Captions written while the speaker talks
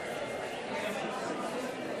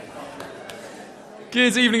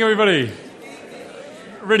Good evening, everybody.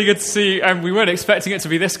 Really good to see you. We weren't expecting it to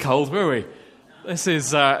be this cold, were we? This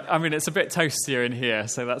is, it's a bit toastier in here,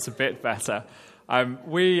 so that's a bit better.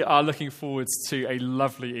 We are looking forward to a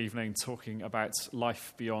lovely evening talking about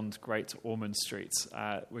life beyond Great Ormond Street.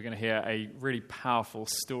 We're going to hear a really powerful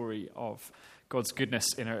story of God's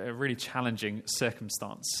goodness in a really challenging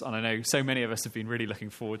circumstance. And I know so many of us have been really looking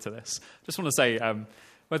forward to this. Just want to say,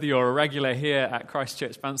 whether you're a regular here at Christ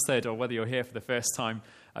Church Banstead or whether you're here for the first time,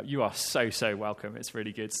 you are so welcome. It's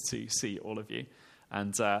really good to see all of you.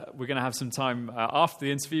 And we're going to have some time after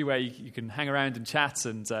the interview where you can hang around and chat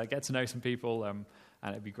and get to know some people. And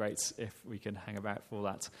it'd be great if we can hang about for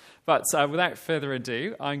that. But without further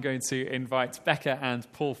ado, I'm going to invite Becca and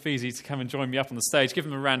Paul Feasy to come and join me up on the stage. Give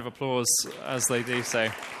them a round of applause as they do so.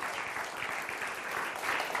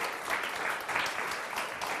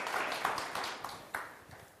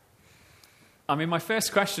 My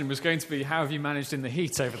first question was going to be, how have you managed in the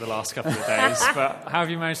heat over the last couple of days? But how have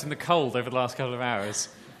you managed in the cold over the last couple of hours?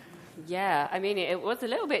 Yeah, it was a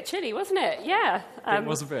little bit chilly, wasn't it? Yeah. It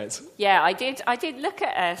was a bit. Yeah, I did look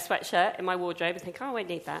at a sweatshirt in my wardrobe and think, I won't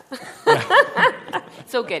need that. Yeah.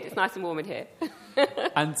 It's all good. It's nice and warm in here.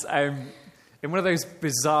 And in one of those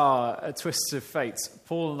bizarre twists of fate,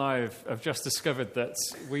 Paul and I have just discovered that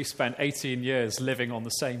we spent 18 years living on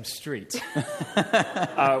the same street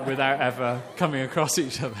without ever coming across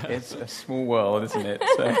each other. It's a small world, isn't it?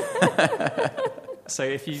 So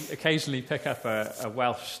if you occasionally pick up a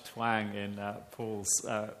Welsh twang in Paul's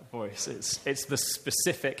voice, it's the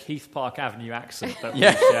specific Heath Park Avenue accent that we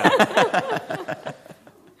share.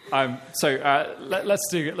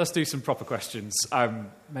 Let's do some proper questions.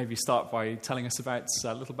 Maybe start by telling us a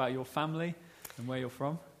little about your family and where you're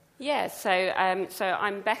from. Yeah, so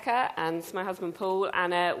I'm Becca and my husband Paul,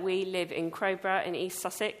 and we live in Crowborough in East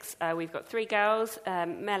Sussex. We've got 3 girls.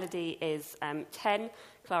 Melody is 10,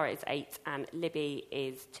 Clara is 8, and Libby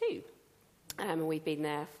is 2. We've been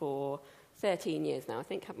there for 13 years now, I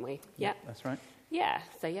think, haven't we? Yeah, that's right. Yeah,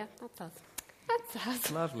 so yeah, that's us. That's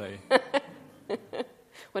us. Lovely.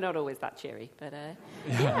 We're not always that cheery, but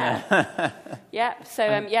yeah. Yeah, so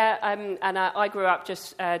I grew up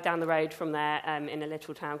just down the road from there in a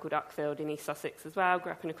little town called Uckfield in East Sussex as well.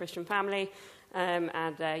 Grew up in a Christian family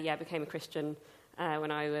became a Christian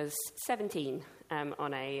when I was 17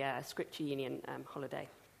 on a Scripture Union holiday.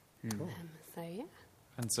 Cool.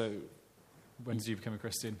 And so when did you become a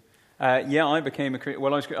Christian? I became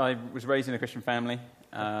I was raised in a Christian family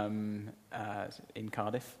in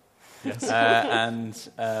Cardiff. Yes.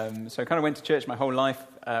 So I kind of went to church my whole life,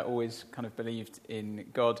 always kind of believed in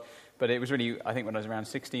God. But it was really, I think when I was around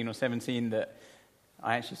 16 or 17 that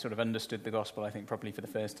I actually sort of understood the gospel, I think probably for the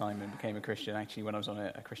first time, and became a Christian actually when I was on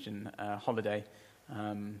a Christian holiday,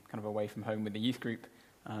 kind of away from home with the youth group.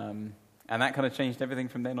 And that kind of changed everything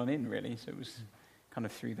from then on in, really. So it was kind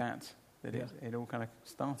of through that it all kind of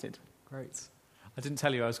started. Great. I didn't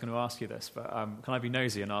tell you I was going to ask you this, but can I be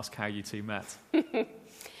nosy and ask how you two met?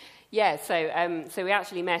 Yeah, so we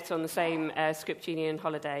actually met on the same Scripture Union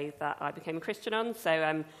holiday that I became a Christian on.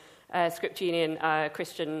 So Scripture Union,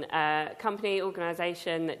 Christian company,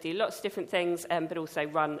 organisation that do lots of different things, but also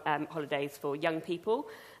run holidays for young people.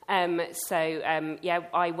 I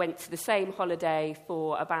went to the same holiday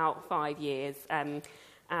for about 5 years.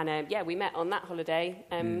 We met on that holiday.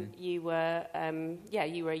 You were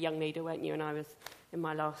a young leader, weren't you? And I was in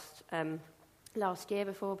my last year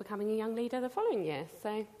before becoming a young leader the following year.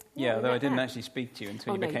 So although I didn't actually speak to you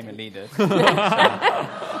until you became a leader. No.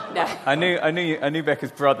 I knew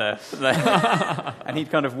Becca's brother, and he'd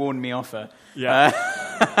kind of warned me off her. Yeah.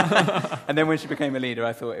 And then when she became a leader,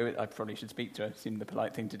 I thought I probably should speak to her. It seemed the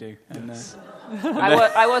polite thing to do. Yes.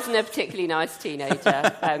 I wasn't a particularly nice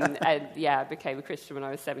teenager. I became a Christian when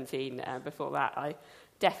I was 17. Before that, I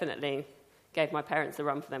definitely gave my parents a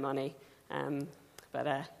run for their money.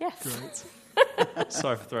 Yes. Great.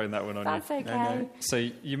 Sorry for throwing that one on That's you. That's okay. No. So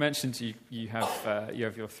you mentioned you have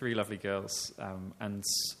your 3 lovely girls, and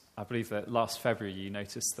I believe that last February you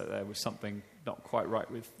noticed that there was something not quite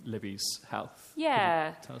right with Libby's health.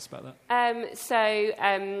 Yeah. Tell us about that. So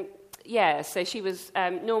she was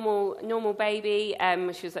normal baby.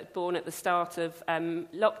 She was born at the start of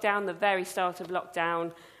lockdown, the very start of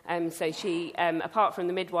lockdown. So she, apart from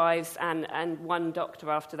the midwives and one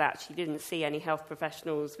doctor after that, she didn't see any health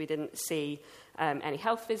professionals. We didn't see any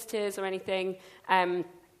health visitors or anything.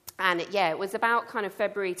 It was about kind of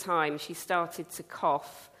February time she started to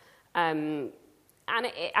cough. And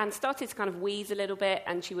started to kind of wheeze a little bit,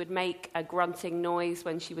 and she would make a grunting noise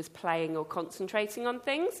when she was playing or concentrating on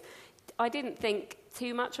things. I didn't think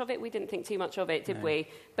too much of it. We didn't think too much of it, did we?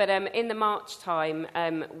 But in the March time,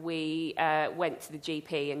 we went to the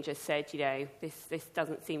GP and just said, this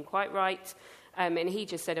doesn't seem quite right. And he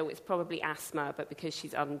just said, it's probably asthma, but because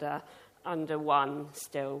she's under 1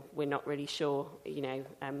 still, we're not really sure,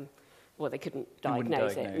 well, they couldn't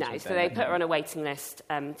diagnose it. No, so they put her on a waiting list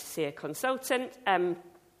to see a consultant.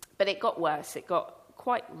 But it got worse. It got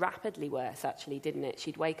quite rapidly worse, actually, didn't it?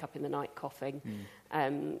 She'd wake up in the night coughing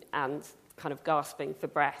and kind of gasping for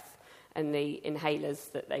breath, and the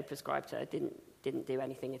inhalers that they prescribed her didn't do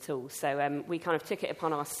anything at all. So we kind of took it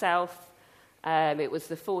upon ourselves. It was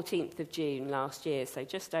the 14th of June last year, so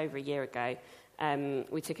just over a year ago.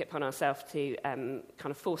 We took it upon ourselves to kind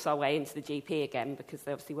of force our way into the GP again, because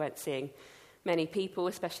they obviously weren't seeing many people,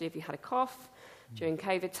 especially if you had a cough during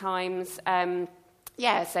COVID times. And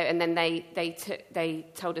then they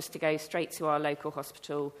told us to go straight to our local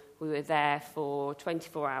hospital. We were there for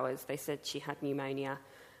 24 hours. They said she had pneumonia,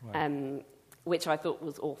 which I thought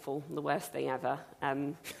was awful, the worst thing ever.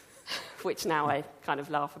 Which now I kind of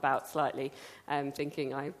laugh about slightly,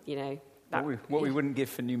 thinking what we wouldn't give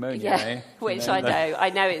for pneumonia, which I know. I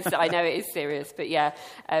know it is serious, but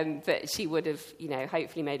but she would have,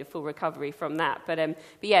 hopefully made a full recovery from that.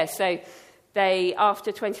 So they,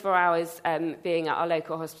 after 24 hours being at our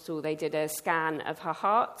local hospital, they did a scan of her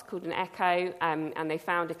heart called an echo, and they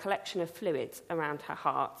found a collection of fluids around her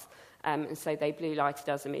heart, and so they blue lighted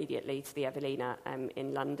us immediately to the Evelina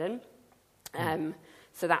in London.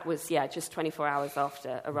 So that was, just 24 hours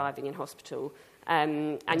after arriving in hospital.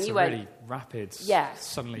 And it's you a were really rapid,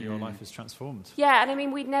 suddenly your life is transformed. Yeah, and I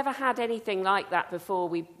mean, we'd never had anything like that before.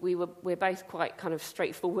 We're both quite kind of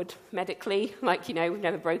straightforward medically, we've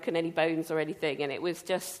never broken any bones or anything. And it was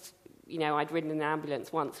just, I'd ridden in an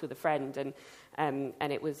ambulance once with a friend, and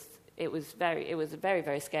it was a very,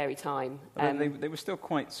 very scary time. They were still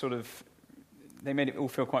quite sort of. They made it all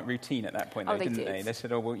feel quite routine at that point, though, didn't they? They said,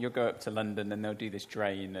 you'll go up to London and they'll do this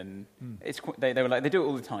drain, and they were like, they do it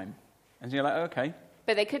all the time. And so you're like, okay.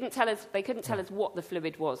 But they couldn't tell us what the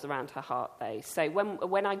fluid was around her heart, though. So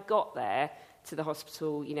when I got there to the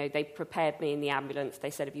hospital, they prepared me in the ambulance. They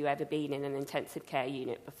said, have you ever been in an intensive care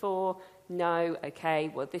unit before? No. Okay,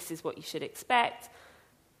 well, this is what you should expect.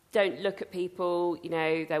 Don't look at people,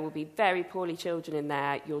 there will be very poorly children in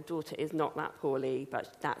there. Your daughter is not that poorly,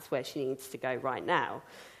 but that's where she needs to go right now.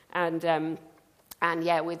 And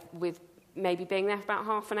with maybe being there for about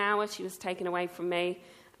half an hour, she was taken away from me.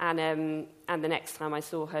 And the next time I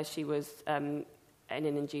saw her, she was in an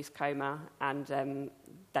induced coma and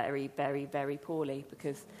very, very, very poorly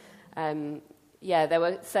because, there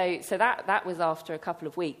were so that was after a couple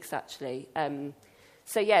of weeks actually.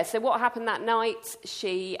 So what happened that night?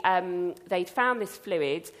 They'd found this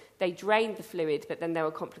fluid. They drained the fluid, but then there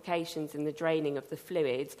were complications in the draining of the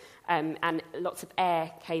fluid, and lots of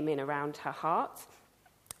air came in around her heart.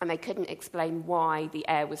 And they couldn't explain why the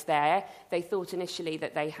air was there. They thought initially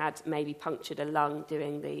that they had maybe punctured a lung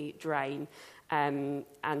doing the drain. And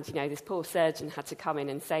this poor surgeon had to come in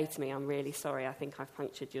and say to me, I'm really sorry, I think I've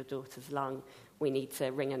punctured your daughter's lung. We need to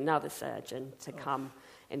ring another surgeon to come.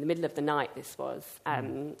 In the middle of the night, this was.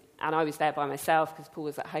 And I was there by myself because Paul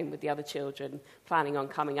was at home with the other children, planning on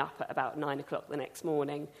coming up at about 9 o'clock the next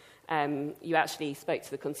morning. You actually spoke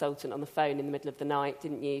to the consultant on the phone in the middle of the night,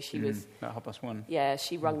 didn't you? She was about 1:30. Yeah,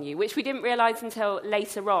 she rung you, which we didn't realise until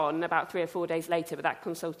later on, about 3 or 4 days later. But that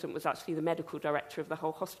consultant was actually the medical director of the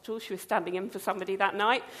whole hospital. She was standing in for somebody that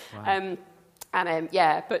night. Wow.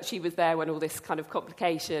 But she was there when all this kind of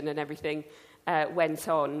complication and everything went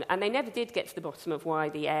on. And they never did get to the bottom of why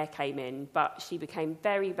the air came in, but she became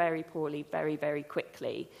very, very poorly, very, very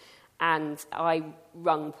quickly. And I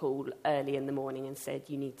rung Paul early in the morning and said,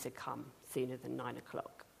 you need to come sooner than 9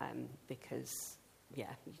 o'clock because, you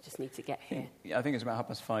just need to get here. I think it was about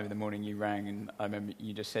 5:30 in the morning you rang, and I remember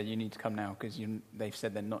you just said, you need to come now because they've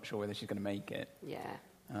said they're not sure whether she's going to make it. Yeah.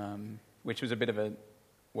 Which was a bit of it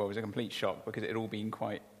was a complete shock because it had all been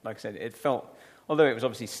quite, like I said, it felt, although it was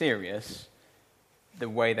obviously serious, the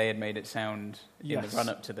way they had made it sound in the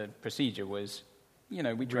run-up to the procedure was,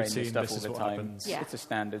 we drain this stuff all the time. Yeah. It's a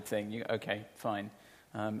standard thing. Okay, fine.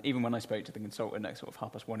 Even when I spoke to the consultant at sort of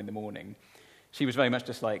 1:30 in the morning, she was very much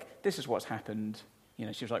just like, this is what's happened.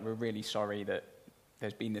 She was like, we're really sorry that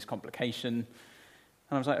there's been this complication. And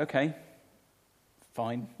I was like, okay,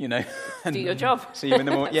 fine, do your job. See you in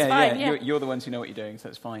the morning. Fine. You're the ones who know what you're doing, so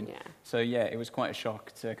that's fine. Yeah. So, it was quite a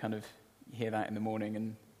shock to kind of hear that in the morning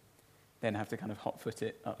and then have to kind of hot-foot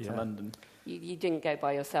it up to London. You didn't go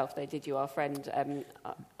by yourself, though, did you? Our friend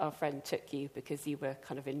took you because you were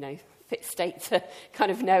kind of in no fit state to kind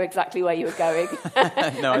of know exactly where you were going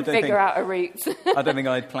and figure out a route. I don't think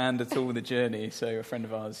I'd planned at all the journey. So a friend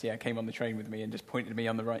of ours, came on the train with me and just pointed me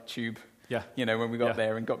on the right tube. Yeah. When we got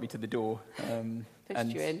there and got me to the door. Pushed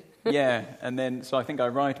you in. And then so I think I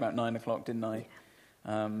arrived about 9 o'clock, didn't I?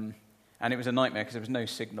 And it was a nightmare because there was no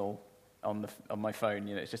signal on my phone.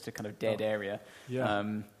 It's just a kind of dead area. Yeah.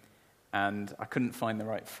 And I couldn't find the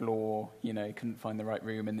right floor, couldn't find the right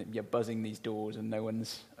room, and you're buzzing these doors, and no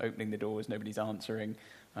one's opening the doors, nobody's answering,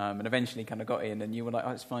 and eventually kind of got in, and you were like, oh,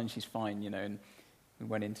 it's fine, she's fine, and we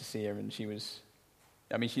went in to see her, and she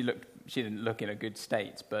didn't look in a good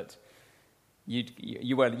state, but you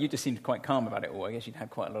just seemed quite calm about it all. I guess you'd had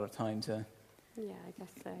quite a lot of time to I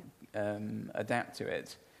guess so. adapt to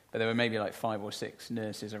it, but there were maybe like 5 or 6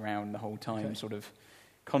 nurses around the whole time, sort of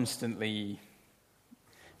constantly,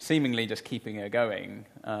 seemingly just keeping her going.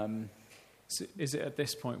 So is it at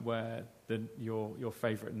this point where your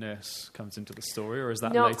favourite nurse comes into the story, or is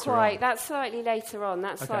that Not later quite. on? That's slightly later on.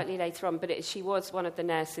 But she was one of the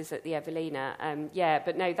nurses at the Evelina.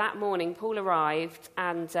 But no, that morning Paul arrived,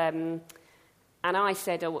 and I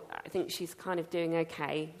said, oh, I think she's kind of doing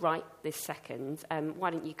okay right this second. Why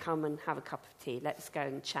don't you come and have a cup of tea? Let's go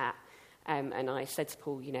and chat. And I said to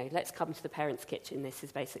Paul, let's come to the parents' kitchen. This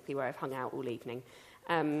is basically where I've hung out all evening.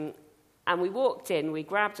 And we walked in, we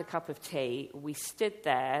grabbed a cup of tea, we stood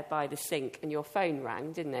there by the sink, and your phone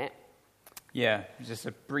rang, didn't it? Yeah, it was just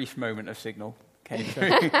a brief moment of signal came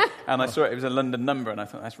through. And I saw it was a London number, and I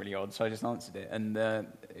thought, that's really odd, so I just answered it. And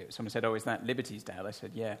someone said, oh, is that Liberty's dad? I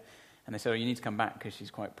said, yeah. And they said, oh, you need to come back because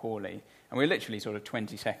she's quite poorly. And we were literally sort of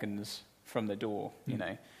 20 seconds from the door,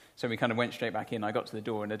 So we kind of went straight back in. I got to the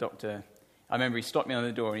door, and the doctor, I remember he stopped me on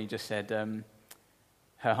the door, and he just said,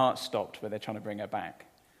 her heart stopped, but they're trying to bring her back.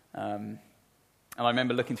 And I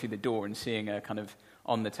remember looking through the door and seeing her kind of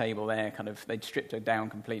on the table there, they'd stripped her down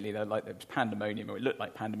completely. There was pandemonium, or it looked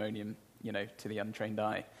like pandemonium, to the untrained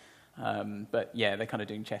eye. But yeah, they're kind of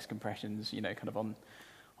doing chest compressions, kind of on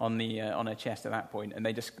her chest at that point. And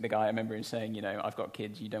the guy, I remember him saying, I've got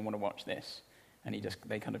kids, you don't want to watch this. And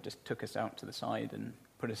they kind of just took us out to the side and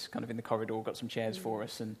put us kind of in the corridor, got some chairs for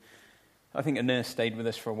us, and I think a nurse stayed with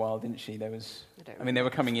us for a while, didn't she? They were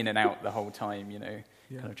coming in and out the whole time, kind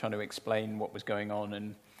of trying to explain what was going on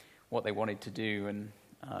and what they wanted to do. And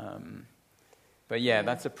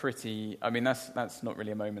that's that's not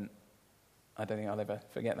really a moment. I don't think I'll ever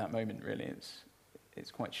forget that moment. Really,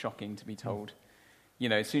 it's quite shocking to be told.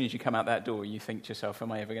 As soon as you come out that door, you think to yourself,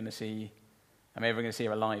 "Am I ever going to see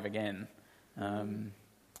her alive again?"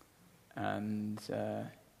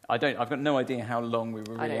 I've got no idea how long we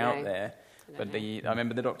were really out there. But I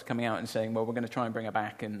remember the doctor coming out and saying, well, we're going to try and bring her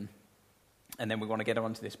back, and then we want to get her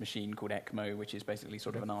onto this machine called ECMO, which is basically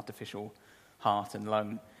sort of an artificial heart and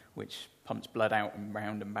lung, which pumps blood out and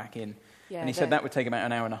round and back in. Yeah, and he said that would take about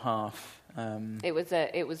an hour and a half. It was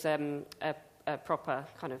a proper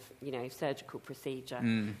kind of, surgical procedure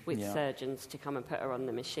with surgeons to come and put her on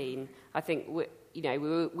the machine. I think we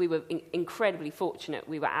were incredibly fortunate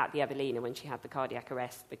we were at the Evelina when she had the cardiac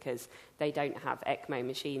arrest, because they don't have ECMO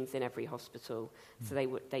machines in every hospital, so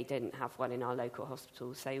they didn't have one in our local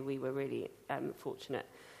hospital. So we were really fortunate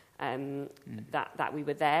that we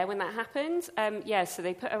were there when that happened. So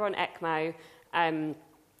they put her on ECMO, and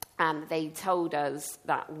they told us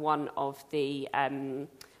that one of the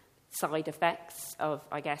side effects of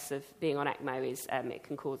being on ECMO is it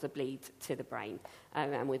can cause a bleed to the brain.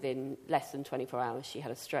 And within less than 24 hours, she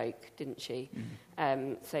had a stroke, didn't she?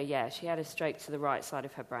 She had a stroke to the right side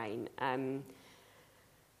of her brain.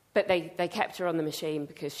 But they kept her on the machine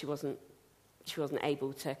because she wasn't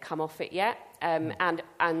able to come off it yet.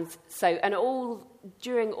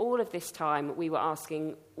 During all of this time, we were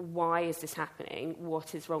asking, why is this happening?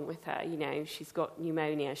 What is wrong with her? She's got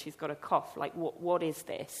pneumonia, she's got a cough. Like, what is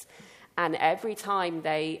this? And every time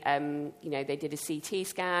they did a CT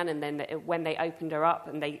scan, and then when they opened her up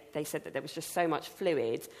and they said that there was just so much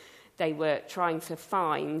fluid, they were trying to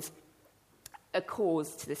find a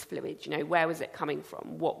cause to this fluid. Where was it coming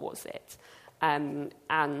from? What was it?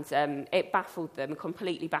 It baffled them,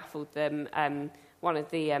 completely baffled them. One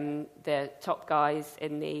of the top guys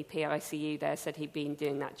in the PICU there said he'd been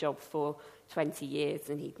doing that job for 20 years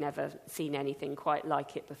and he'd never seen anything quite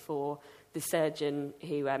like it before. The surgeon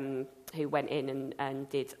who went in and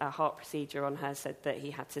did a heart procedure on her said that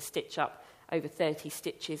he had to stitch up over 30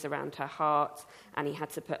 stitches around her heart, and he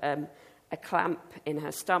had to put a clamp in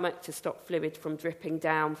her stomach to stop fluid from dripping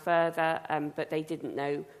down further, but they didn't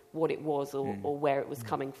know what it was or where it was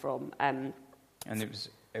coming from. And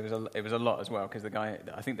it it was a lot as well, because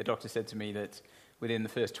I think the doctor said to me that within the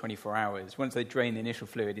first 24 hours, once they drained the initial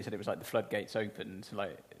fluid, he said it was like the floodgates opened,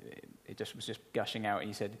 like it just was just gushing out. And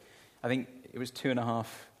he said, I think it was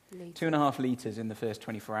 2.5 litres in the first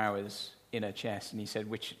 24 hours in her chest, and he said,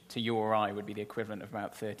 which to you or I would be the equivalent of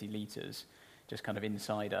about 30 litres, just kind of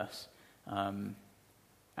inside us. And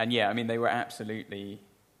yeah, I mean, they were absolutely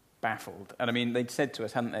baffled. And I mean, they'd said to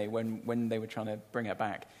us, hadn't they, when they were trying to bring her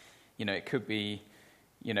back, it could be,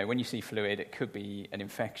 when you see fluid, it could be an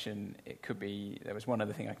infection, it could be, there was one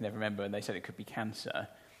other thing I can never remember, and they said it could be cancer.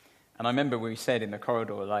 And I remember we said in the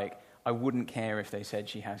corridor, like, I wouldn't care if they said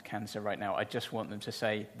she has cancer right now. I just want them to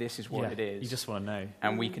say, this is what it is. You just want to know.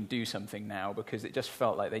 And we can do something now, because it just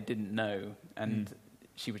felt like they didn't know, and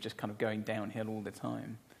she was just kind of going downhill all the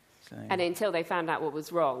time. So. And until they found out what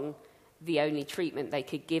was wrong, the only treatment they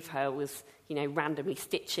could give her was, randomly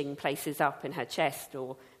stitching places up in her chest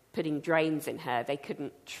or putting drains in her. They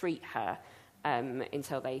couldn't treat her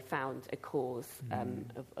until they found a cause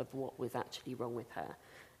of what was actually wrong with her.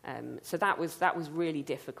 So that was really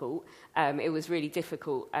difficult. It was really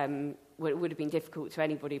difficult. It would have been difficult to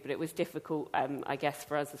anybody, but it was difficult, I guess,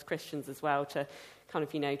 for us as Christians as well to kind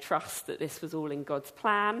of, trust that this was all in God's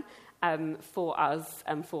plan for us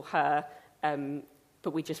and for her.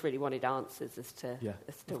 But we just really wanted answers as to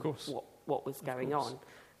what was going on.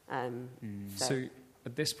 So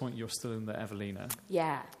at this point, you're still in the Evelina.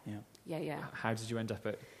 Yeah. How did you end up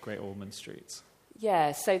at Great Ormond Street?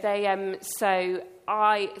 Yeah, so the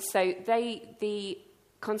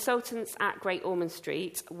consultants at Great Ormond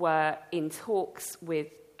Street were in talks with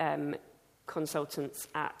consultants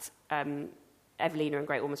at Evelina and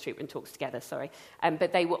Great Ormond Street were in talks together,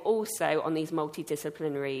 but they were also on these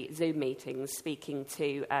multidisciplinary Zoom meetings speaking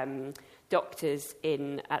to doctors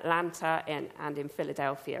in Atlanta and in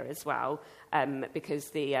Philadelphia as well, because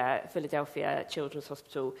the Philadelphia Children's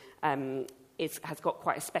Hospital has got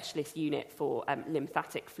quite a specialist unit for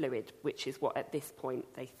lymphatic fluid, which is what at this point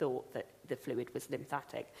they thought that the fluid was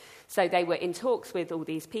lymphatic. So they were in talks with all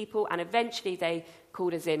these people, and eventually they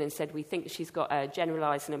called us in and said, we think she's got a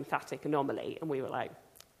generalized lymphatic anomaly. And we were like,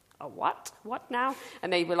 a what? What now?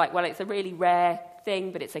 And they were like, well, it's a really rare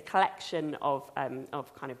thing, but it's a collection of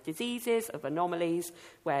kind of diseases, of anomalies,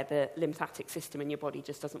 where the lymphatic system in your body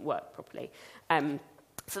just doesn't work properly.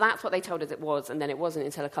 So that's what they told us it was, and then it wasn't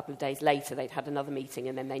until a couple of days later they'd had another meeting,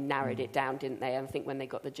 and then they narrowed it down, didn't they? And I think when they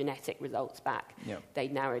got the genetic results back, they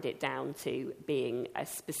narrowed it down to being a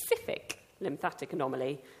specific lymphatic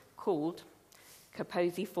anomaly called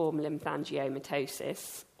Kaposiform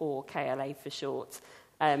lymphangiomatosis, or KLA for short.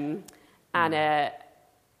 And the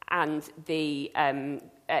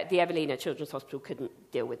Evelina Children's Hospital couldn't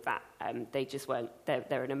deal with that. They just weren't.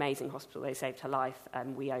 They're an amazing hospital. They saved her life,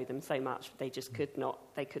 and we owe them so much. They just could not.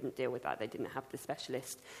 They couldn't deal with that. They didn't have the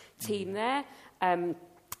specialist team there. And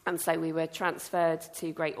so we were transferred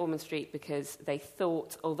to Great Ormond Street because they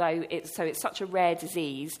thought, although it's such a rare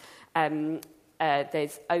disease,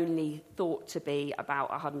 there's only thought to be about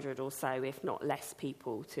 100 or so, if not less,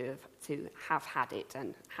 people to have had it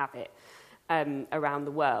and have it around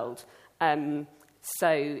the world.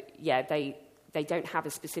 They don't have a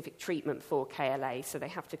specific treatment for KLA, so they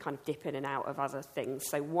have to kind of dip in and out of other things.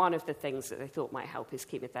 So one of the things that they thought might help is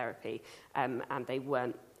chemotherapy, and they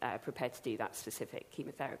weren't prepared to do that specific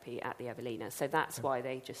chemotherapy at the Evelina. So that's why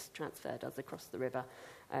they just transferred us across the river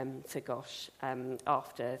to Gosh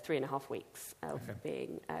after 3.5 weeks of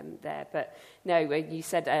being there. But no, you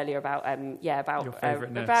said earlier about your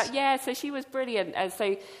favourite nurse. So she was brilliant.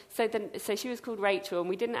 So she was called Rachel, and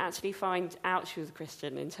we didn't actually find out she was a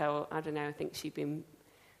Christian until, I don't know, I think she'd been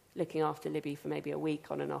looking after Libby for maybe a week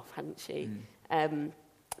on and off, hadn't she?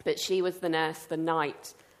 But she was the nurse the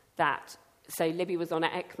night that. So Libby was on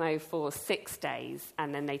ECMO for 6 days,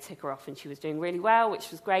 and then they took her off, and she was doing really well,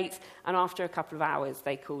 which was great. And after a couple of hours,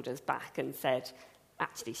 they called us back and said,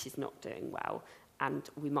 actually, she's not doing well, and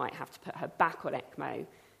we might have to put her back on ECMO.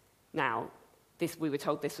 Now, we were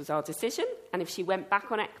told this was our decision, and if she went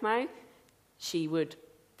back on ECMO, she would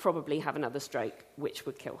probably have another stroke, which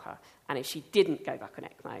would kill her. And if she didn't go back on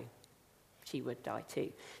ECMO, she would die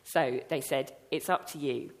too. So they said, it's up to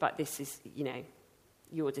you, but this is,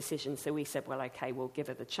 your decision. So we said, well, okay, we'll give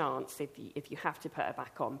her the chance. If you have to put her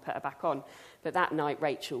back on, put her back on. But that night,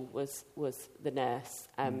 Rachel was the nurse,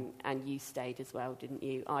 and you stayed as well, didn't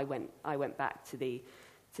you? I went back to the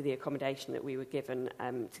accommodation that we were given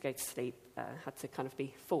to go to sleep. Had to kind of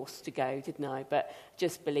be forced to go, didn't I? But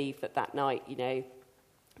just believe that night,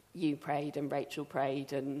 you prayed and Rachel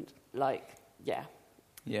prayed, and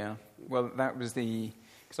Yeah. Well, that was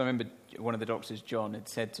because I remember one of the doctors, John, had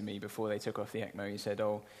said to me before they took off the ECMO, he said,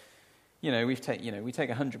 we take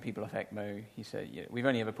 100 people off ECMO. He said, we've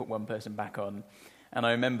only ever put one person back on. And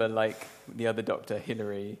I remember, like, the other doctor,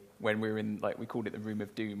 Hilary, when we were in, like, we called it the room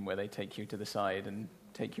of doom, where they take you to the side and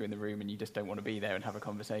take you in the room and you just don't want to be there and have a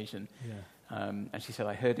conversation. Yeah. And she said,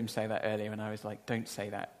 I heard him say that earlier, and I was like, don't say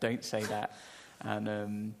that.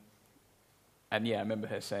 And yeah, I remember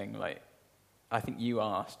her saying, like, I think you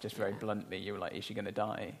asked just very bluntly, you were like, is she going to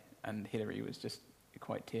die? And Hilary was just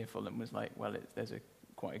quite tearful and was like, well, there's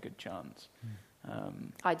quite a good chance.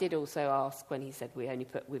 I did also ask when he said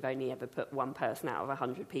we've only ever put one person out of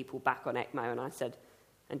 100 people back on ECMO, and I said,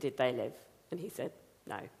 and did they live? And he said,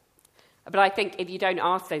 no. But I think if you don't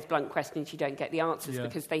ask those blunt questions, you don't get the answers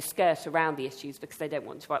because they skirt around the issues because they don't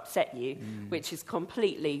want to upset you, which is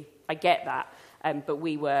completely, I get that. But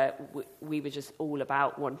we were just all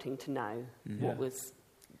about wanting to know what was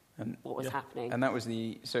happening. And that was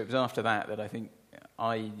so it was after that I think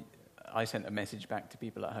I sent a message back to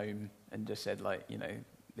people at home and just said, like,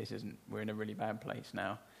 we're in a really bad place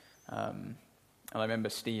now. And I remember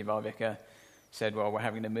Steve, our vicar, said, well, we're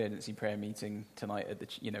having an emergency prayer meeting tonight at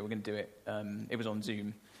we're going to do it. It was on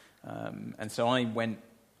Zoom. And so I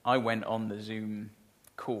went on the Zoom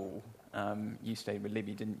call. You stayed with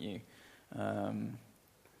Libby, didn't you? And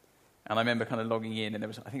I remember kind of logging in, and I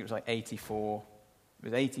think it was like 84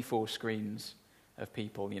 screens of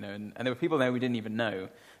people, and there were people there we didn't even know,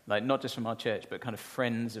 like not just from our church, but kind of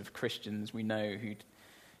friends of Christians we know who'd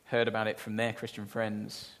heard about it from their Christian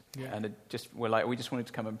friends, and were like, we just wanted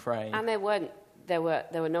to come and pray. And there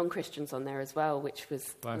were non-Christians on there as well, which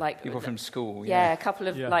was like people from school. Yeah, a couple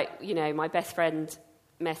of my best friend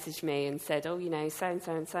messaged me and said, oh, so and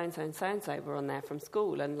so and so and so and so and so were on there from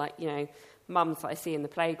school, and mums that I see in the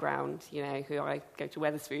playground, who I go to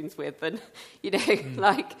Wetherspoons with, and,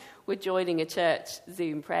 like, we're joining a church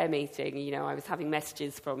Zoom prayer meeting. I was having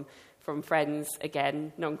messages from friends,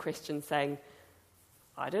 again, non-Christians, saying,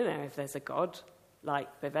 I don't know if there's a God. Like,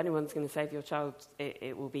 if anyone's going to save your child,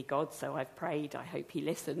 it will be God, so I've prayed. I hope he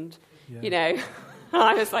listened. Yeah.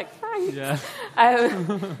 I was like, thanks. Yeah.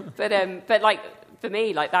 But like, for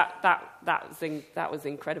me, like, that was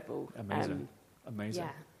incredible. Amazing.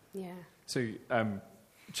 Yeah. So,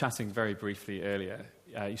 chatting very briefly earlier,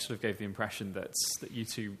 you sort of gave the impression that you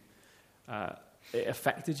two, it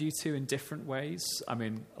affected you two in different ways. I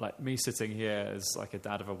mean, like me sitting here as like a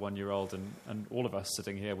dad of a 1-year-old, and all of us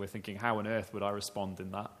sitting here, we're thinking, how on earth would I respond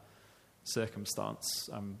in that circumstance?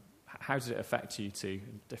 How did it affect you two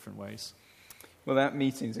in different ways? Well, that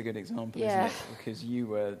meeting's a good example, isn't it? Because you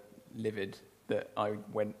were livid that I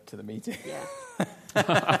went to the meeting. Yeah.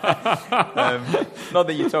 Not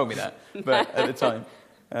that you told me that, but at the time.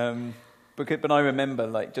 But I remember,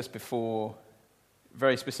 like, just before,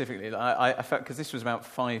 very specifically, I felt, because this was about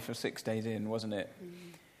 5 or 6 days in, wasn't it?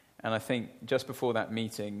 And I think just before that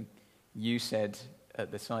meeting, you said at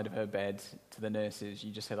the side of her bed to the nurses,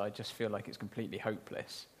 you just said, I just feel like it's completely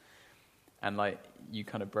hopeless. And, like, you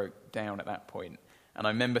kind of broke down at that point. And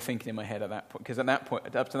I remember thinking in my head at that point, because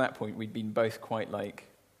up to that point, we'd been both quite, like,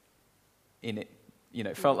 in it,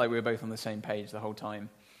 it felt like we were both on the same page the whole time.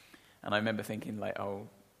 And I remember thinking, like, oh,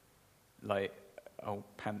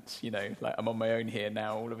 pants, like, I'm on my own here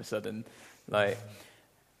now all of a sudden. Like,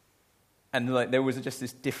 and, like, there was just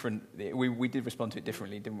this different, we did respond to it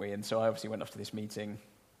differently, didn't we? And so I obviously went off to this meeting.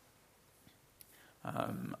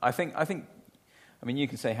 I mean, you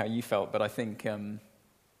can say how you felt, but I think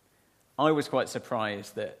I was quite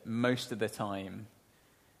surprised that most of the time,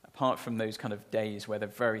 apart from those kind of days where the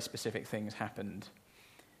very specific things happened,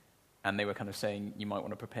 and they were kind of saying, you might want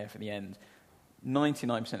to prepare for the end,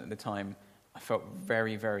 99% of the time, I felt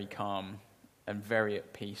very, very calm and very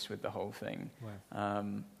at peace with the whole thing. Wow.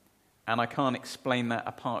 And I can't explain that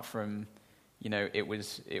apart from, it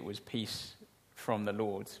was peace from the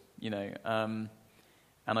Lord, And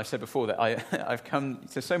I said before that I've come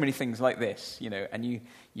to so many things like this, and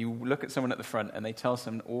you look at someone at the front and they tell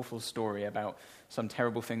some awful story about some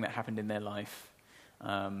terrible thing that happened in their life,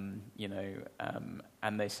 and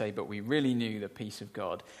they say, but we really knew the peace of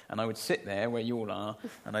God. And I would sit there where you all are,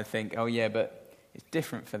 and I'd think, oh yeah, but it's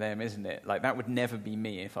different for them, isn't it? Like, that would never be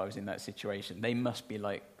me if I was in that situation. They must be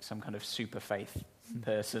like some kind of super faith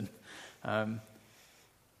person. And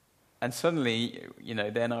suddenly,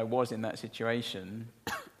 then I was in that situation,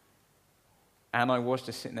 and I was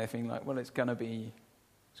just sitting there thinking, like, well, it's going to be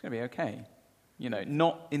okay.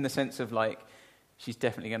 Not in the sense of, like, she's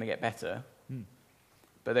definitely going to get better,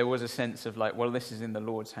 but there was a sense of, like, well, this is in the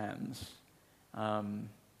Lord's hands.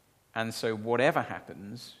 And so whatever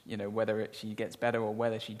happens, whether she gets better or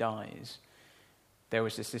whether she dies, there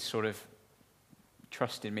was this sort of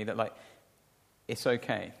trust in me that, like, it's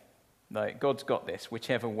okay. Like, God's got this,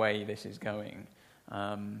 whichever way this is going.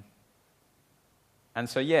 And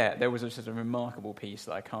so, there was just a remarkable peace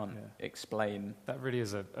that I can't explain. That really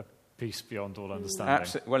is a peace beyond all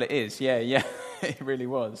understanding. Well, it is, yeah. It really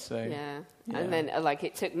was. So. Yeah. And then,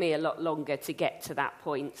 it took me a lot longer to get to that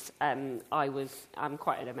point. I'm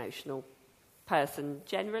quite an emotional person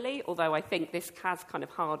generally, although I think this has kind of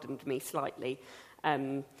hardened me slightly.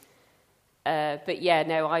 I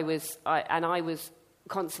was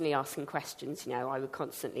constantly asking questions. I would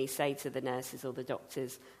constantly say to the nurses or the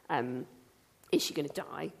doctors, is she going to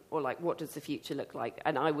die? Or, what does the future look like?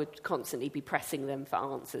 And I would constantly be pressing them for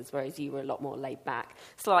answers, whereas you were a lot more laid back.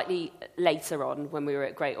 Slightly later on, when we were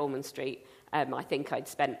at Great Ormond Street, I think I'd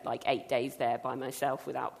spent 8 days there by myself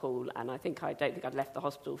without Paul, and I don't think I'd left the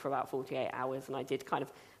hospital for about 48 hours, and I did kind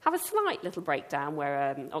of have a slight little breakdown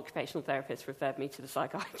where an occupational therapist referred me to the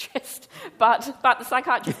psychiatrist. But the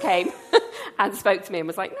psychiatrist came and spoke to me and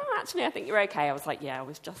was like, no, actually, I think you're okay. I was like, yeah, I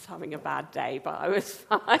was just having a bad day, but I was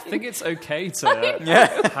fine. I think it's okay to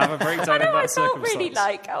have a breakdown in that circumstance.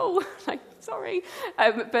 I felt really sorry.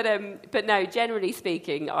 But no, generally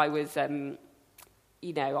speaking, I was... I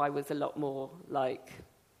was a lot more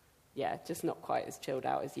just not quite as chilled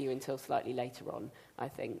out as you until slightly later on, I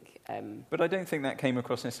think. But I don't think that came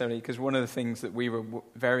across necessarily, because one of the things that we were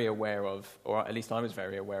very aware of, or at least I was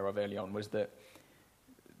very aware of early on, was that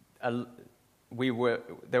there were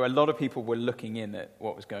a lot of people were looking in at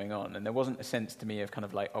what was going on, and there wasn't a sense to me of kind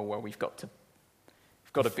of we've got to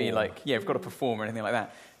be we've got to perform or anything like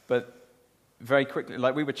that. But very quickly,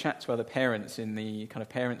 we would chat to other parents in the kind of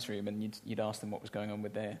parents' room, and you'd ask them what was going on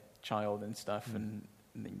with their child and stuff, and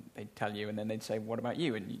they'd tell you, and then they'd say, "What about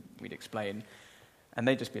you?" And we'd explain, and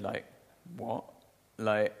they'd just be like, "What?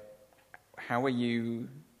 How are you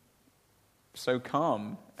so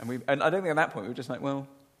calm?" And I don't think at that point we were just like, well,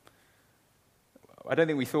 I don't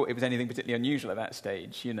think we thought it was anything particularly unusual at that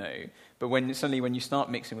stage, But when you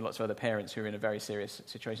start mixing with lots of other parents who are in a very serious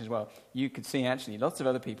situation as well, you could see actually lots of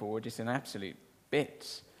other people were just in absolute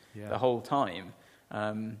bits the whole time.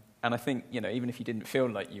 And I think, even if you didn't feel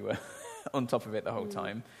like you were on top of it the whole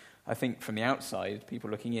time, I think from the outside,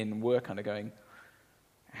 people looking in were kind of going,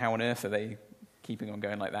 how on earth are they keeping on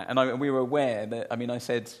going like that? And we were aware that, I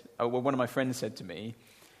said, one of my friends said to me,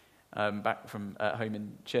 back from home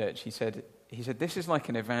in church, he said, this is like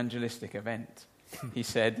an evangelistic event. He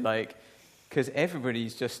said, because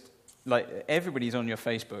everybody's on your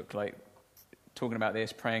Facebook, talking about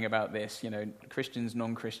this, praying about this, Christians,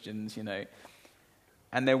 non-Christians,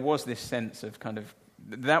 And there was this sense of kind of,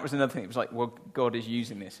 that was another thing. It was like, well, God is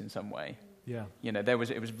using this in some way. Yeah. It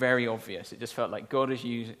was very obvious. It just felt like God is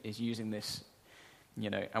using this,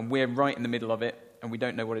 and we're right in the middle of it, and we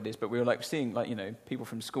don't know what it is, but we were seeing, people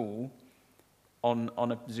from school on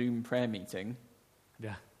a Zoom prayer meeting.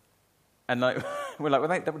 Yeah. And we're like, well,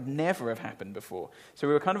 that would never have happened before. So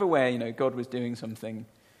we were kind of aware, God was doing something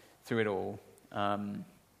through it all.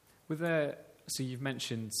 So you've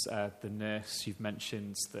mentioned the nurse, you've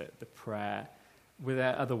mentioned the prayer. Were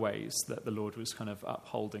there other ways that the Lord was kind of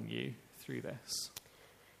upholding you through this?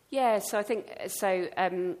 Yeah, so I think,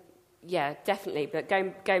 yeah, definitely. But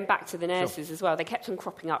going back to the nurses as well, they kept on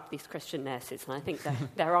cropping up, these Christian nurses, and I think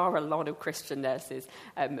there are a lot of Christian nurses.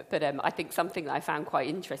 But I think something that I found quite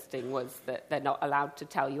interesting was that they're not allowed to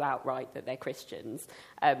tell you outright that they're Christians,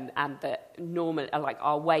 and that normally,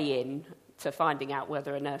 our way in to finding out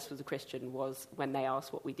whether a nurse was a Christian was when they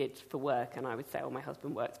asked what we did for work, and I would say, oh, my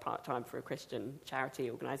husband works part-time for a Christian charity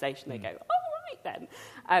organisation. They go, oh, right then.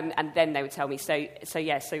 And then they would tell me, so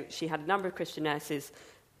she had a number of Christian nurses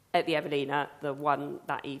at the Evelina, the one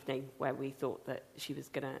that evening where we thought that she was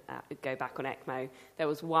going to go back on ECMO. There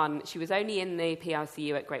was one, she was only in the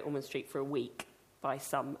PICU at Great Ormond Street for a week by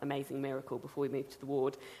some amazing miracle before we moved to the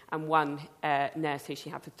ward. And one nurse who she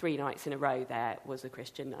had for 3 nights in a row there was a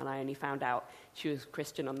Christian, and I only found out she was a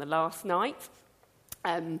Christian on the last night.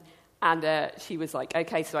 And she was like,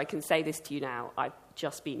 okay, so I can say this to you now. I've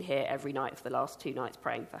just been here every night for the last 2 nights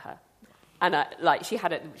praying for her. And she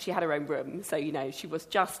had her own room, so she was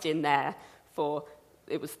just in there for,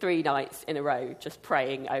 it was 3 nights in a row just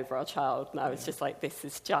praying over our child, and I was just like, this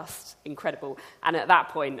is just incredible. And at that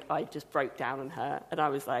point, I just broke down on her, and I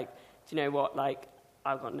was like, do you know what?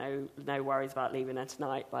 I've got no worries about leaving her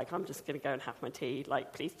tonight. I'm just going to go and have my tea.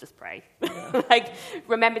 Please just pray. Yeah.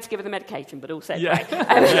 Remember to give her the medication, but also pray. So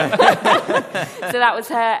that was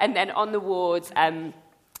her, and then on the wards.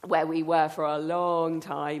 Where we were for a long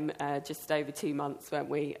time, just over 2 months, weren't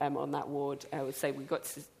we, on that ward. I would say we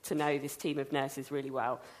got to know this team of nurses really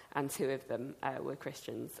well, and 2 of them were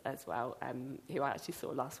Christians as well, who I actually saw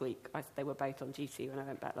last week. They were both on duty when I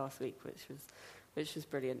went back last week, which was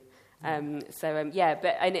brilliant.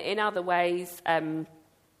 But in other ways that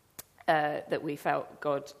we felt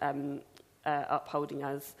God upholding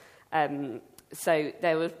us. So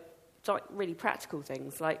there were like really practical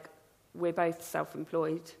things, like we're both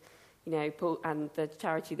self-employed, Paul, and the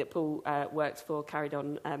charity that Paul worked for carried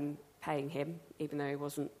on paying him, even though he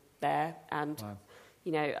wasn't there. And, wow.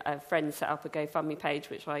 A friend set up a GoFundMe page,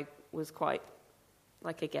 which I was quite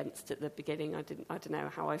against at the beginning. I don't know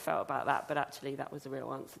how I felt about that, but actually that was a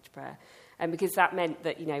real answer to prayer. And because that meant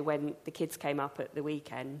that, when the kids came up at the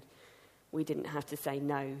weekend, we didn't have to say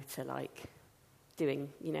no to doing,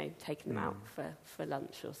 taking them out for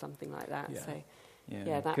lunch or something like that. Yeah. So,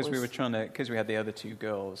 that was... Because we were trying to, because we had the other two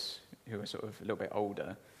girls who were sort of a little bit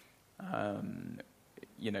older, when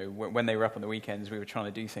they were up on the weekends, we were trying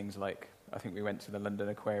to do things like, I think we went to the London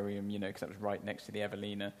Aquarium, because that was right next to the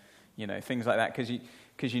Evelina, things like that, because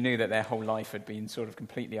you knew that their whole life had been sort of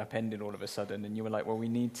completely upended all of a sudden, and you were like, well, we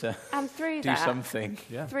need to do something.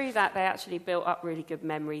 Yeah. Through that, they actually built up really good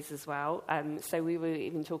memories as well. So we were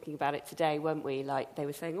even talking about it today, weren't we? They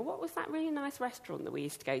were saying, what was that really nice restaurant that we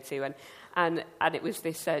used to go to? And it was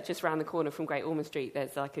this, just around the corner from Great Ormond Street,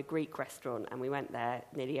 there's a Greek restaurant, and we went there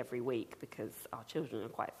nearly every week because our children are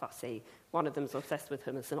quite fussy. One of them's obsessed with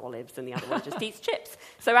hummus and olives, and the other one just eats chips.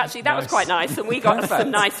 So actually, that was quite nice, and we got some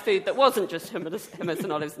nice food that wasn't just hummus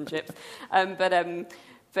and olives and chips.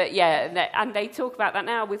 But yeah, and they talk about that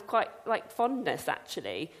now with quite fondness,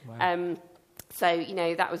 actually. Wow. So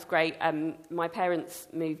that was great. My parents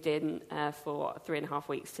moved in for 3.5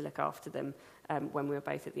 weeks to look after them when we were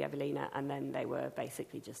both at the Evelina, and then they were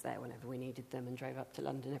basically just there whenever we needed them, and drove up to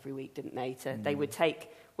London every week, didn't they? They would take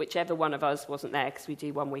whichever one of us wasn't there, because we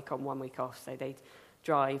do 1 week on, 1 week off, so they'd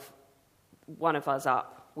drive one of us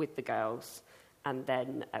up with the girls, and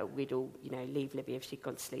then we'd all, leave Libby if she'd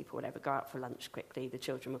gone to sleep or whatever, go out for lunch quickly. The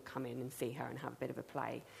children would come in and see her and have a bit of a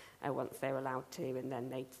play once they were allowed to, and then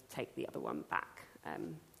they'd take the other one back,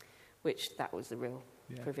 which that was a real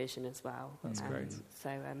provision as well. That's great.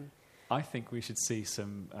 So I think we should see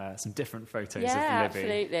some different photos of Libby. yeah,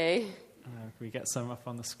 absolutely. Can we get some up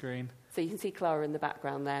on the screen? So you can see Clara in the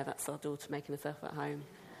background there. That's our daughter making herself at home.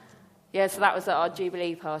 Yeah, so that was at our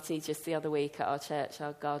Jubilee party just the other week at our church,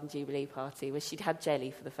 our Garden Jubilee party, where she'd had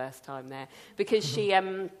jelly for the first time there. Because she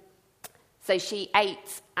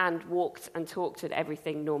ate and walked and talked and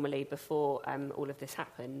everything normally before all of this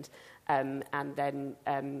happened. And then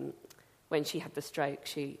when she had the stroke,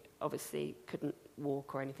 she obviously couldn't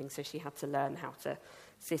walk or anything, so she had to learn how to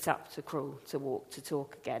sit up, to crawl, to walk, to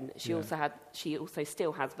talk again. She also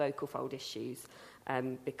still has vocal fold issues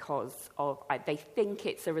because of, they think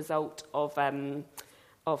it's a result of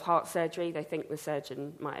heart surgery. They think the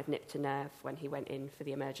surgeon might have nipped a nerve when he went in for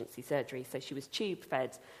the emergency surgery. So she was tube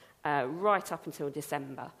fed right up until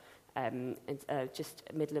December. Just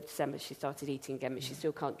middle of December she started eating again, but she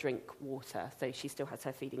still can't drink water, so she still has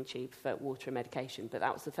her feeding tube for water and medication. But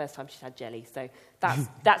that was the first time she's had jelly, so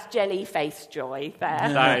that's jelly face joy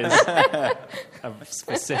there. That is a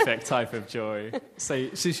specific type of joy.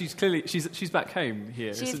 So she's clearly she's back home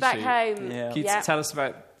here. She's back home. Yeah. Can you tell us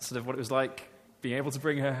about sort of what it was like being able to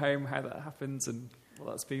bring her home, how that happened, and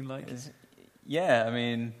what that's been like? Yeah, I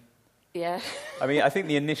mean, I think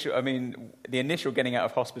the initial getting out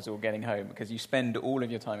of hospital, getting home, because you spend all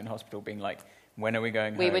of your time in hospital being like, when are we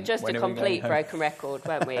going home? We were just a complete broken record,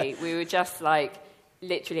 weren't we? We were just like,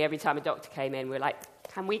 literally every time a doctor came in, we were like,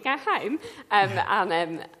 can we go home?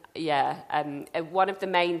 One of the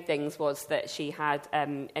main things was that she had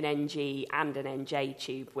an NG and an NJ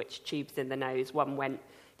tube, which tubes in the nose.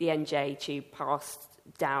 The NJ tube passed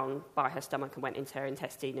down by her stomach and went into her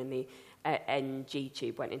intestine, and the NG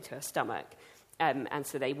tube went into her stomach. And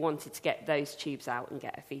so they wanted to get those tubes out and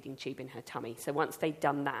get a feeding tube in her tummy. So once they'd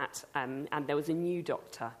done that, and there was a new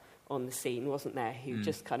doctor on the scene, wasn't there, who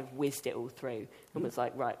just kind of whizzed it all through and was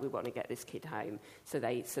like, right, we want to get this kid home. So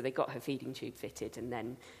they got her feeding tube fitted, and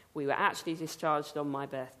then we were actually discharged on my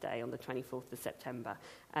birthday on the 24th of September,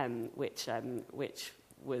 which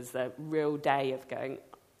was a real day of going,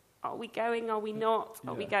 are we going, are we not?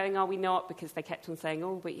 Are we going, are we not? Because they kept on saying,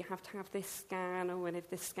 oh, but you have to have this scan, and if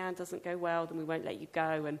this scan doesn't go well, then we won't let you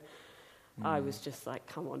go. And I was just like,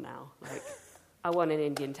 come on now. Like, I want an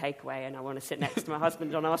Indian takeaway, and I want to sit next to my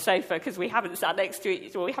husband on our sofa, because we haven't sat next to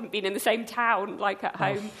each other, we haven't been in the same town, like at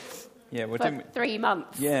home, for 3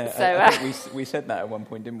 months. Yeah, so, I think we said that at one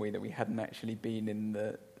point, didn't we, that we hadn't actually been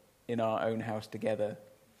in our own house together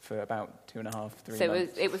for about 2.5, 3 so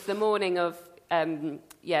months. So it was the morning of, the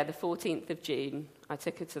 14th of June. I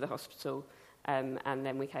took her to the hospital, and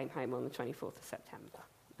then we came home on the 24th of September.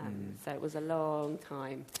 So it was a long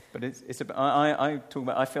time. But I talk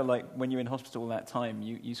about, I feel like when you're in hospital all that time,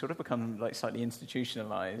 you sort of become like slightly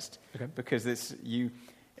institutionalized, because you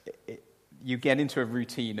get into a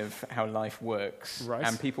routine of how life works. Right.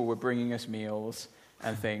 And people were bringing us meals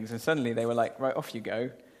and things, and suddenly they were like, right, off you go.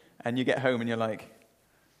 And you get home and you're like,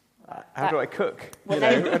 how do I cook? What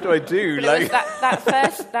do I do? But like,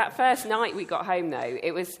 that first night we got home, though,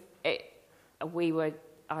 we were,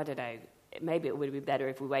 I don't know, maybe it would have been better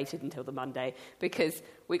if we waited until the Monday, because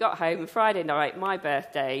we got home Friday night, my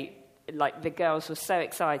birthday, like the girls were so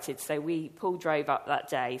excited, so Paul drove up that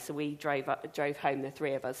day, so we drove home, the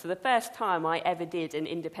three of us. So the first time I ever did an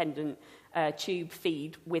independent tube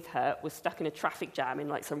feed with her was stuck in a traffic jam in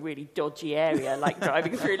like some really dodgy area, like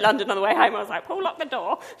driving through London on the way home. I was like, Paul, lock the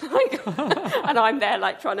door. And I'm there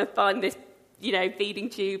like trying to find this, feeding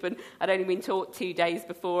tube, and I'd only been taught 2 days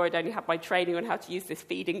before. I'd only had my training on how to use this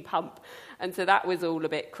feeding pump, and so that was all a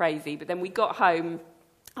bit crazy. But then we got home,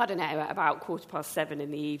 I don't know, at about 7:15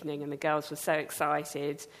 in the evening, and the girls were so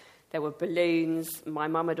excited. There were balloons. My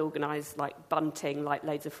mum had organised, like, bunting, like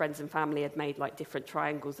loads of friends and family had made, like, different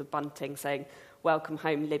triangles of bunting saying, welcome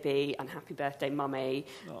home, Libby, and happy birthday, Mummy.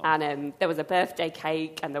 Oh. And there was a birthday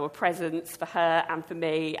cake, and there were presents for her and for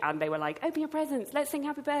me, and they were like, open your presents, let's sing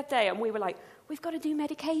happy birthday. And we were like, we've got to do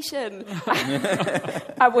medication.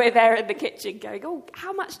 And we're there in the kitchen going, oh,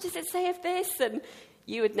 how much does it say of this? And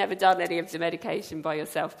you had never done any of the medication by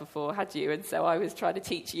yourself before, had you? And so I was trying to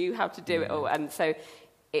teach you how to do it all. And so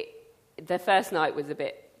the first night was a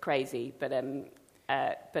bit crazy, but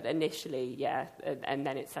initially, yeah, and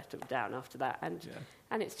then it settled down after that,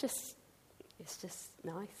 and it's just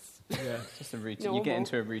nice. Yeah, it's just a routine. Normal. You get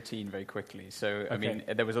into a routine very quickly. So I mean,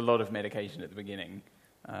 there was a lot of medication at the beginning,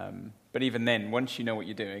 but even then, once you know what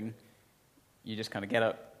you're doing, you just kind of get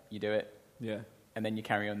up, you do it, and then you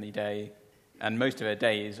carry on the day. And most of her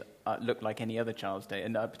days look like any other child's day,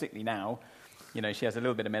 and particularly now, she has a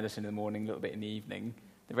little bit of medicine in the morning, a little bit in the evening.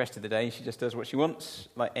 The rest of the day, she just does what she wants,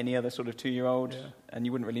 like any other sort of 2-year-old, and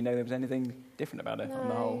you wouldn't really know there was anything different about her on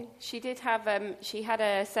the whole. She did have, she had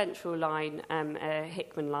a central line, a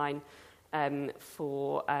Hickman line,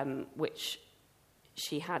 for which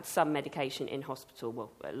she had some medication in hospital,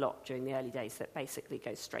 well, a lot during the early days, that basically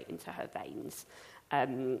goes straight into her veins.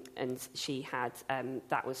 And she had,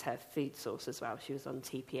 that was her food source as well. She was on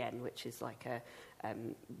TPN, which is like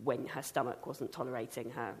when her stomach wasn't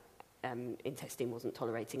tolerating her, intestine wasn't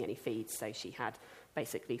tolerating any feeds, so she had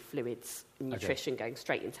basically fluids, nutrition going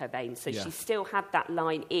straight into her veins. So she still had that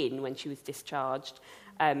line in when she was discharged,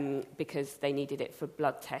 because they needed it for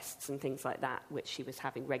blood tests and things like that, which she was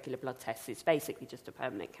having regular blood tests. It's basically just a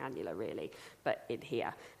permanent cannula, really, but in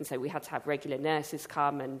here. And so we had to have regular nurses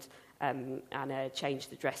come and change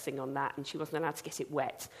the dressing on that, and she wasn't allowed to get it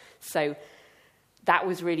wet. So that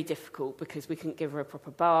was really difficult because we couldn't give her a proper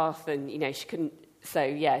bath, and she couldn't.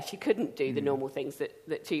 So she couldn't do the normal things that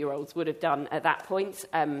 2-year-olds would have done at that point.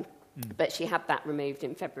 But she had that removed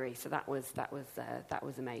in February, so that was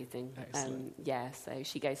amazing. So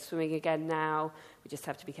she goes swimming again now. We just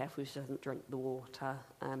have to be careful she doesn't drink the water,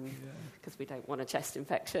 because we don't want a chest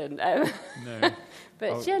infection. No.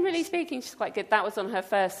 But generally speaking, she's quite good. That was on her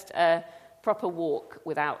first proper walk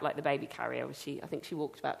without like the baby carrier. I think she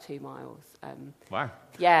walked about 2 miles. Wow.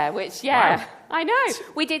 Yeah, wow. I know.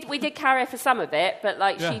 We did carry her for some of it, but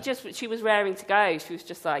like she was raring to go. She was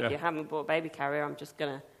just like, you haven't bought a baby carrier, I'm just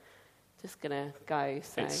gonna go.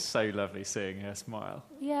 So. It's so lovely seeing her smile.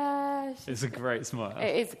 Yeah. It's a great smile.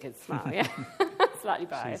 It is a good smile, yeah. Slightly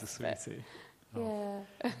biased. She's a sweetie. Oh.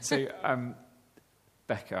 Yeah. So,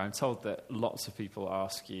 Becca, I'm told that lots of people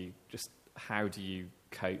ask you just how do you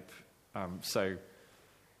cope? So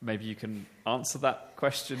maybe you can answer that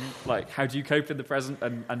question, like how do you cope in the present,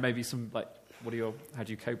 and maybe some like how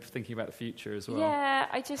do you cope thinking about the future as well? Yeah,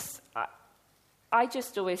 I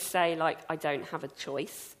just always say like I don't have a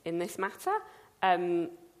choice in this matter, and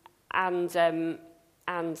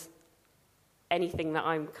anything that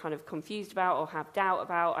I'm kind of confused about or have doubt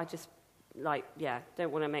about, I just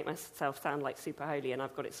don't want to make myself sound like super holy and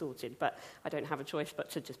I've got it sorted, but I don't have a choice but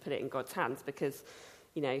to just put it in God's hands because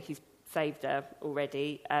He's saved her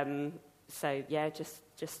already.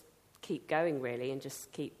 Just keep going really, and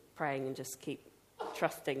just keep praying and just keep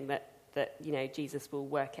trusting that Jesus will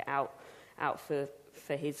work it out for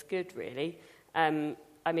his good really. I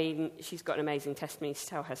mean, she's got an amazing testimony to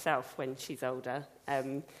tell herself when she's older.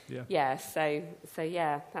 That's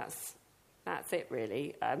it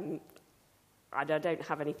really. I don't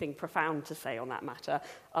have anything profound to say on that matter,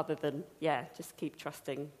 other than just keep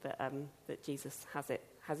trusting that Jesus has it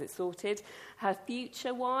sorted. Her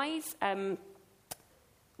future-wise,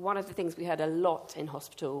 one of the things we heard a lot in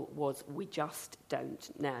hospital was, we just don't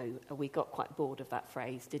know. We got quite bored of that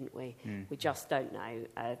phrase, didn't we? We just don't know,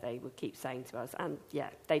 they would keep saying to us. And yeah,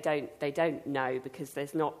 they don't know, because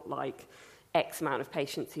there's not like X amount of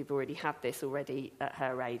patients who've already had this already at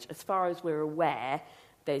her age. As far as we're aware,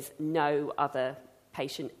 there's no other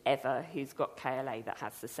patient ever who's got KLA that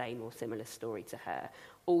has the same or similar story to her.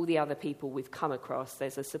 All the other people we've come across,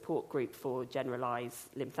 there's a support group for generalised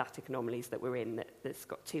lymphatic anomalies that we're in that's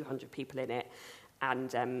got 200 people in it,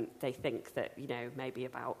 and they think that, maybe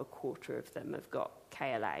about a quarter of them have got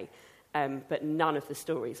KLA. But none of the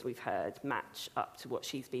stories we've heard match up to what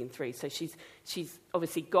she's been through. So she's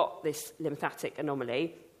obviously got this lymphatic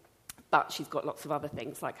anomaly, but she's got lots of other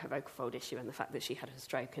things like her vocal fold issue and the fact that she had a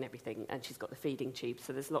stroke and everything, and she's got the feeding tube.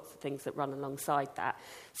 So there's lots of things that run alongside that.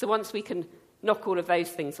 So once we can knock all of those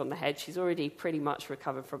things on the head, she's already pretty much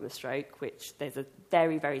recovered from the stroke, which there's a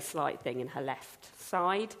very, very slight thing in her left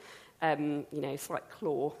side, slight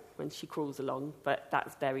claw when she crawls along, but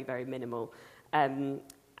that's very, very minimal. And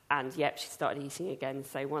yep, she started eating again.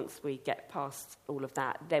 So once we get past all of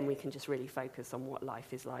that, then we can just really focus on what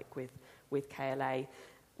life is like with KLA,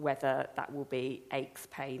 whether that will be aches,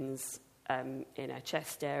 pains in her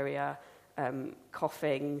chest area,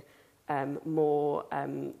 coughing, more.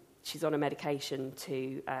 She's on a medication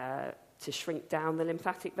to shrink down the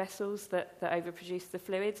lymphatic vessels that overproduce the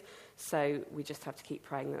fluid. So we just have to keep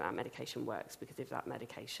praying that medication works, because if that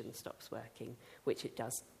medication stops working, which it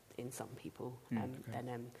does in some people,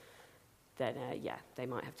 then they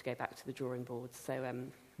might have to go back to the drawing board. So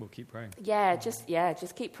we'll keep praying.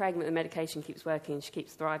 Just keep praying that the medication keeps working and she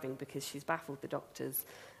keeps thriving, because she's baffled the doctors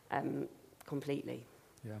completely.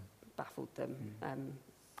 Yeah, baffled them.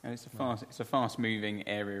 And it's a fast-moving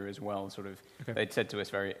area as well. Sort of, they'd said to us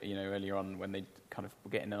very, earlier on when they kind of were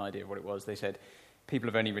getting an idea of what it was. They said people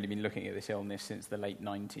have only really been looking at this illness since the late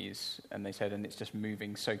 90s, and they said, and it's just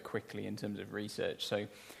moving so quickly in terms of research. So,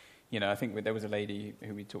 I think there was a lady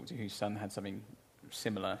who we talked to whose son had something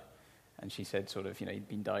similar, and she said sort of, he'd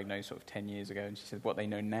been diagnosed sort of 10 years ago, and she said what they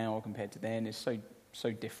know now compared to then is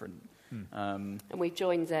so different. And we've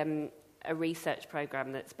joined a research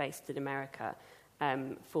program that's based in America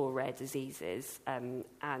for rare diseases, and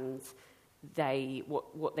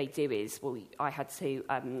what they do is, I had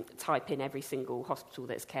to type in every single hospital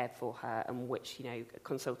that's cared for her and which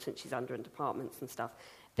consultant she's under and departments and stuff.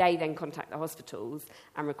 They then contact the hospitals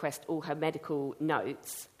and request all her medical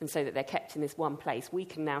notes, and so that they're kept in this one place. We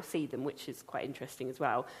can now see them, which is quite interesting as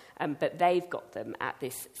well. But they've got them at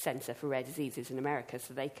this Centre for Rare Diseases in America,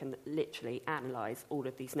 so they can literally analyse all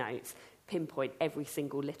of these notes, pinpoint every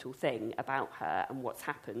single little thing about her and what's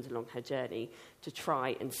happened along her journey, to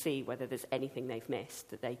try and see whether there's anything they've missed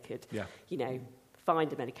that they could,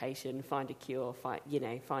 find a medication, find a cure,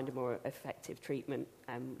 find a more effective treatment,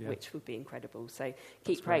 which would be incredible. So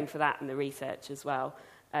keep praying for that and the research as well,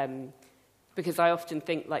 because I often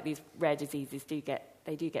think like these rare diseases do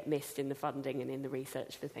get missed in the funding and in the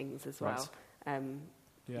research for things as well.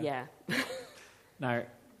 Now,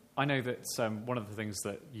 I know that one of the things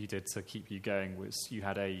that you did to keep you going was you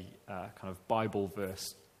had a kind of Bible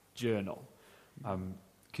verse journal.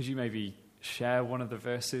 Could you maybe share one of the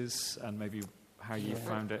verses and maybe how you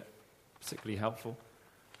found it particularly helpful?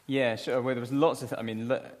 Yeah, sure. Well, there was lots of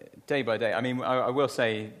day by day. I will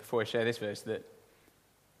say, before I share this verse, that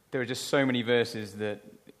there are just so many verses that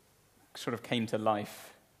sort of came to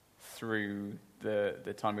life through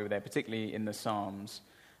the time we were there, particularly in the Psalms.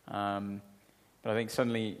 But I think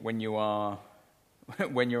suddenly when you're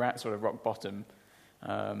at sort of rock bottom,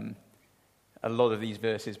 a lot of these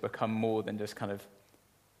verses become more than just kind of,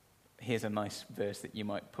 here's a nice verse that you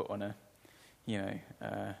might put on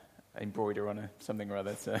embroider on something or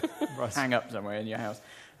other to hang up somewhere in your house.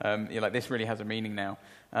 You're like, this really has a meaning now.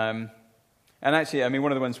 And actually,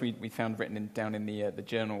 one of the ones we found written down in the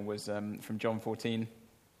journal was from John 14,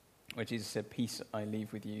 where Jesus said, "Peace I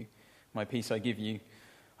leave with you, my peace I give you.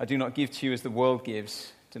 I do not give to you as the world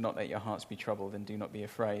gives. Do not let your hearts be troubled, and do not be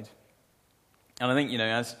afraid." And I think,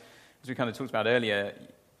 as we kind of talked about earlier,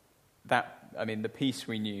 the peace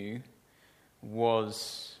we knew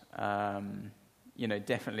was,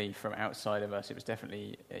 definitely from outside of us. It was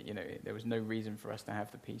definitely, there was no reason for us to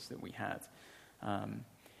have the peace that we had.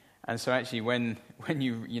 And so actually when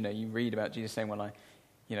you read about Jesus saying, well,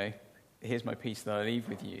 here's my peace that I leave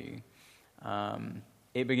with you,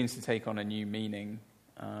 it begins to take on a new meaning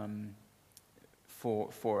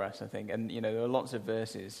for us, I think. And, there are lots of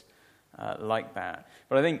verses like that.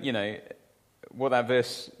 But I think, what that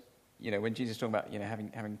verse, when Jesus is talking about,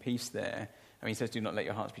 having peace there, he says, do not let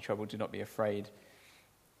your hearts be troubled, do not be afraid.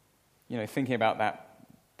 Thinking about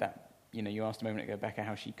that you asked a moment ago, Becca,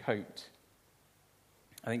 how she coped.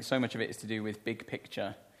 I think so much of it is to do with big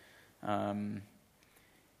picture. I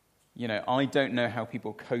don't know how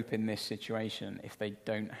people cope in this situation if they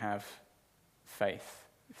don't have faith,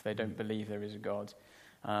 if they don't believe there is a God.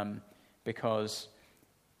 Because,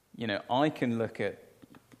 I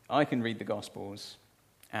can read the Gospels,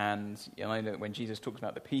 and I know that when Jesus talks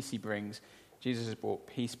about the peace he brings, Jesus has brought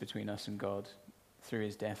peace between us and God through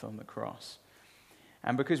his death on the cross.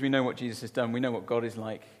 And because we know what Jesus has done, we know what God is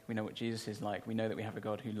like, we know what Jesus is like, we know that we have a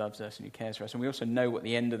God who loves us and who cares for us, and we also know what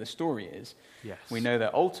the end of the story is. Yes. We know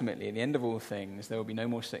that ultimately, at the end of all things, there will be no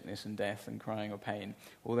more sickness and death and crying or pain.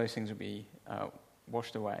 All those things will be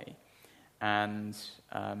washed away. And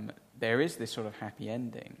there is this sort of happy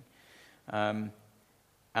ending. And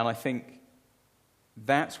I think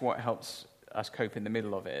that's what helps us cope in the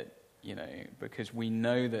middle of it, because we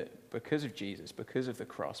know that because of Jesus, because of the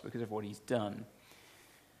cross, because of what he's done,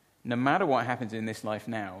 no matter what happens in this life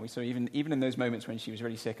now, so even in those moments when she was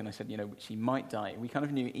really sick and I said, she might die, we kind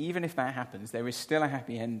of knew even if that happens, there is still a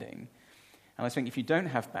happy ending. And I think if you don't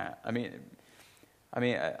have that,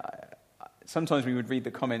 sometimes we would read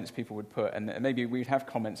the comments people would put, and maybe we'd have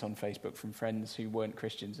comments on Facebook from friends who weren't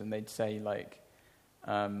Christians, and they'd say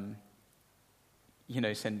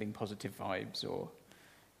sending positive vibes or,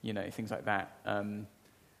 things like that.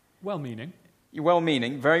 Well-meaning.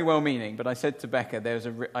 Well-meaning, very well-meaning, but I said to Becca,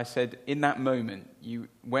 I said, in that moment,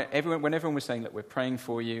 when everyone was saying, look, we're praying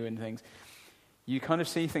for you and things, you kind of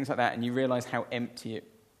see things like that and you realize how empty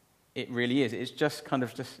it really is. It's just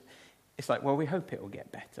it's like, well, we hope it will get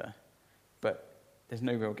better, but there's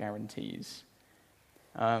no real guarantees.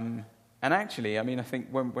 And actually, I think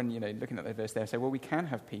when looking at that verse there, I say, well, we can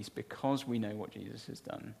have peace because we know what Jesus has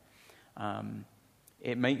done.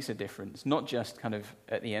 It makes a difference, not just kind of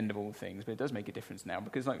at the end of all things, but it does make a difference now,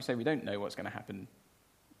 because like we say, we don't know what's going to happen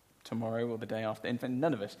tomorrow or the day after. In fact,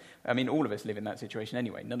 none of us, all of us live in that situation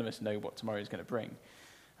anyway. None of us know what tomorrow is going to bring.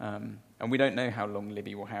 And we don't know how long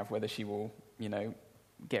Libby will have, whether she will,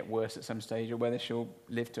 get worse at some stage or whether she'll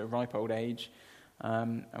live to a ripe old age,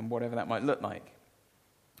 and whatever that might look like.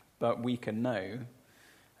 But we can know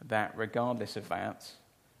that regardless of that,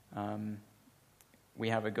 we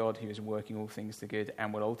have a God who is working all things to good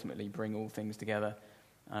and will ultimately bring all things together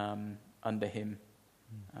under him.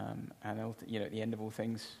 And at the end of all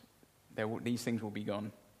things, these things will be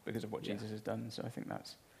gone because of what Jesus has done. So I think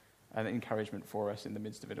that's an encouragement for us in the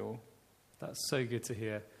midst of it all. That's so good to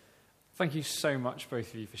hear. Thank you so much,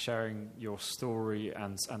 both of you, for sharing your story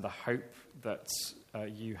and the hope that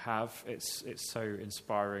you have. It's so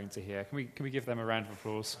inspiring to hear. Can we give them a round of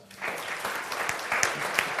applause?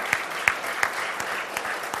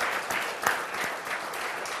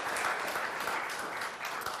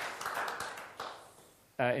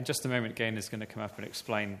 In just a moment, Gaynor is going to come up and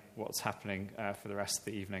explain what's happening for the rest of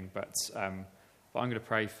the evening. But I'm going to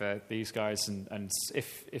pray for these guys, and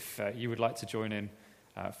if you would like to join in,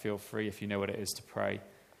 feel free if you know what it is to pray,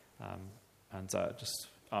 and just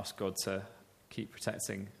ask God to keep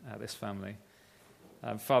protecting this family.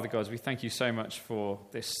 Father God, we thank you so much for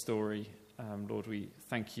this story. Lord, we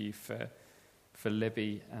thank you for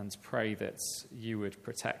Libby and pray that you would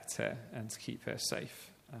protect her and keep her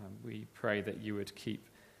safe. We pray that you would keep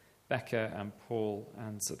Becca and Paul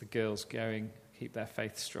and the girls going, keep their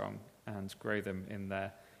faith strong and grow them in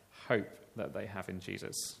their hope that they have in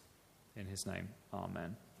Jesus. In his name,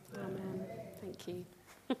 amen. Amen. Thank you.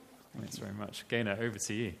 Thanks very much. Gaynor, over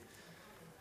to you.